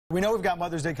We know we've got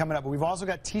Mother's Day coming up, but we've also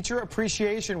got Teacher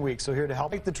Appreciation Week. So here to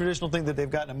help make the traditional thing that they've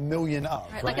gotten a million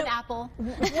of. Right, like an apple.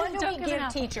 What do we give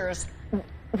teachers?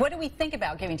 What do we think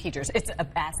about giving teachers? It's a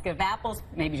basket of apples,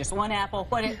 maybe just one apple.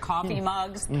 What is coffee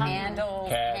mugs, candles,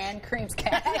 hand creams,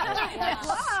 cash.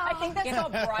 I think that's all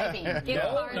bribing. Gift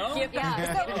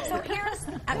cards. So here's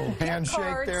gift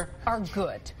cards are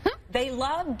good. They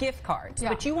love gift cards,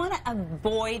 but you want to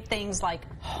avoid things like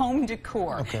home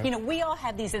decor. Okay. You know, we all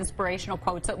have these inspirational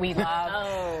quotes that we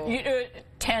love.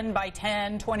 10 by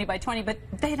 10, 20 by 20, but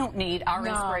they don't need our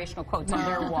inspirational quotes on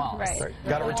their walls. Right.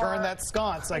 Got to return that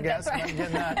sconce, I guess. That's right.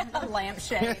 Getting that. A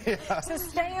lampshade. So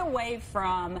stay away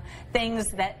from things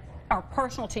that are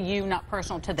personal to you, not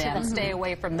personal to them. Stay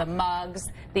away from the mugs,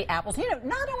 the apples. You know,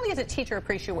 not only is it Teacher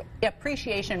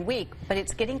Appreciation Week, but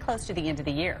it's getting close to the end of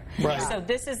the year. Right. So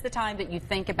this is the time that you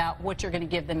think about what you're going to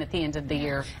give them at the end of the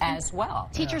year as well.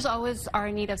 Teachers always are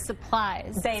in need of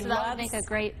supplies. They so love that would make a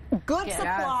great good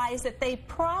supplies that they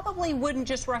probably wouldn't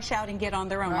just rush out and get on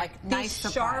their own, like nice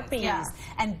these Sharpies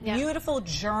and beautiful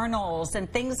journals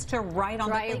and things to write on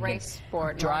dry erase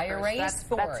board. Dry erase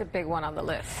board. That's a big one on the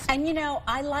list. And you know,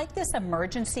 I like this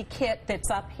emergency kit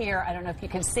that's up here. I don't know if you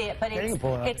can see it, but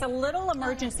it's a little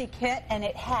emergency kit, and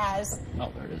it has, you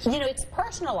know, it's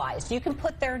personalized. You can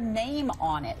put their name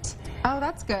on it. Oh,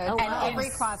 that's good. And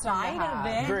every classroom inside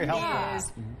of it Very helpful.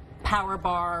 is power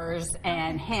bars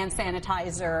and hand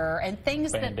sanitizer and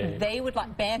things that they would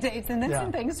like, Band-Aids, and then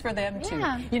some things for them too.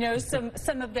 You know,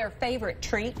 some of their favorite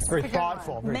treats. Very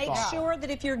thoughtful. Make sure that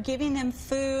if you're giving them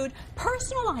food,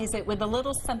 personalize it with a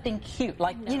little something cute.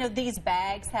 Like, you know, these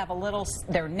bags have a little,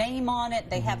 their name on it.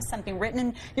 They have something written,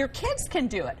 and your kids can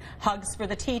do it. Hugs for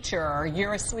the teacher, or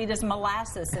you're as sweet as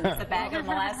molasses, and it's a bag of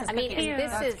molasses. I mean,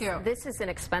 this is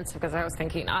inexpensive, because I was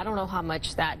thinking, I don't know how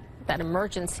much that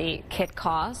emergency kit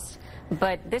costs,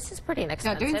 but this is pretty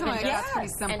inexpensive. Doing something like that's pretty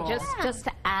simple. And just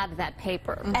to add that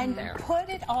paper and put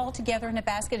it all together in a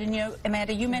basket. And you know,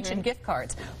 Amanda, you mentioned gift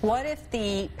cards. What if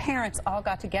the parents all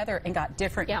got together and got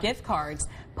different gift cards,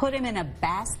 put them in a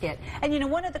basket? And you know,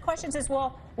 one of the questions is,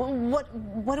 well,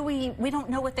 what do we don't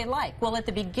know what they like. Well, at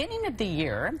the beginning of the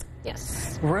year,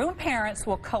 room parents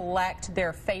will collect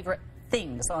their favorite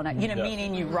things on it, you know,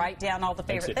 meaning you write down all the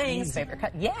favorite things,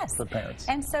 for parents.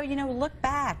 And so, you know, look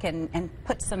back and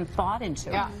put some thought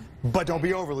into it. But don't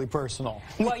be overly personal.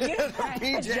 Well, you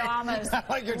pajamas,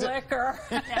 liquor,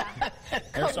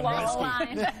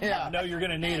 cologne. I know you're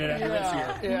going to need it after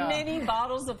this year. Many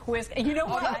bottles of whiskey. You know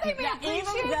what?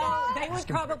 Even though they would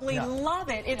probably love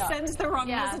it, it sends the wrong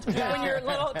message when your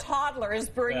little toddler is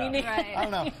bringing it. I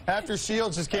don't know. After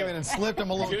Shields just came in and slipped him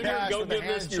a little cash go with give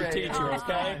this to your teacher,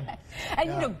 okay?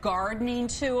 And you know, gardening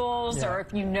tools, or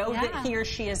if you know that he or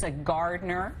she is a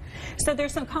gardener. So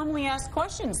there's some commonly asked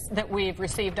questions that we've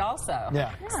received also.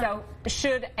 So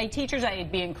should a teacher's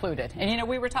aide be included? And you know,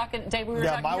 we were talking, Dave,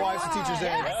 my wife's a teacher's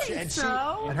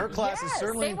aide, and her class is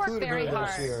certainly included her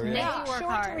this year. Make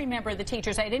sure to remember the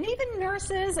teacher's aide, and even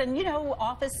nurses and, you know,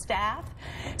 office staff.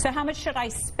 So how much should I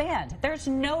spend? There's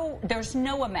no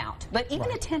amount, but even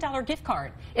a $10 gift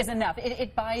card is enough.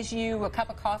 It buys you a cup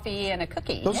of coffee and a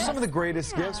cookie. Those are some of the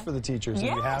greatest gifts for the teachers. And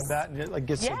you have that, and it like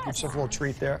gives yourself a little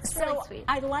treat there. So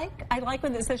I like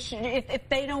when this says, if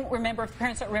they don't remember, if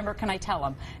parents don't remember, can I tell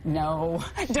them? No,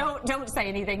 don't say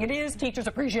anything. It is Teachers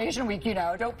Appreciation Week, you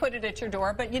know. Don't put it at your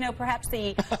door, but you know, perhaps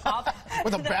the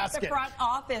the front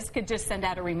office could just send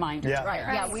out a reminder.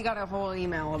 Yeah, we got a whole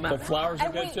email about But flowers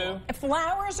are good too?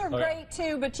 Flowers are great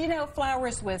too, but you know,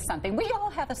 flowers with something. We all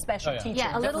have a special teacher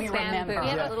that we remember.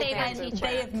 And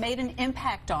they have made an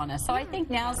impact on us. So I think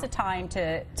now's the time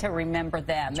to remember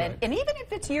them. And even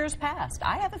if it's years past,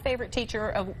 I have a favorite teacher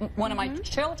of one of my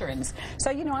children's.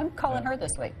 So, you know, I'm calling her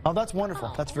this week. Oh, that's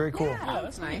wonderful. That's very cool. Yeah,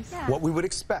 that's nice. What we would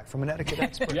expect from an etiquette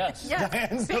expert. Yes.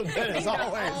 Diane, so good as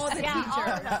always.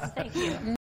 Thank you.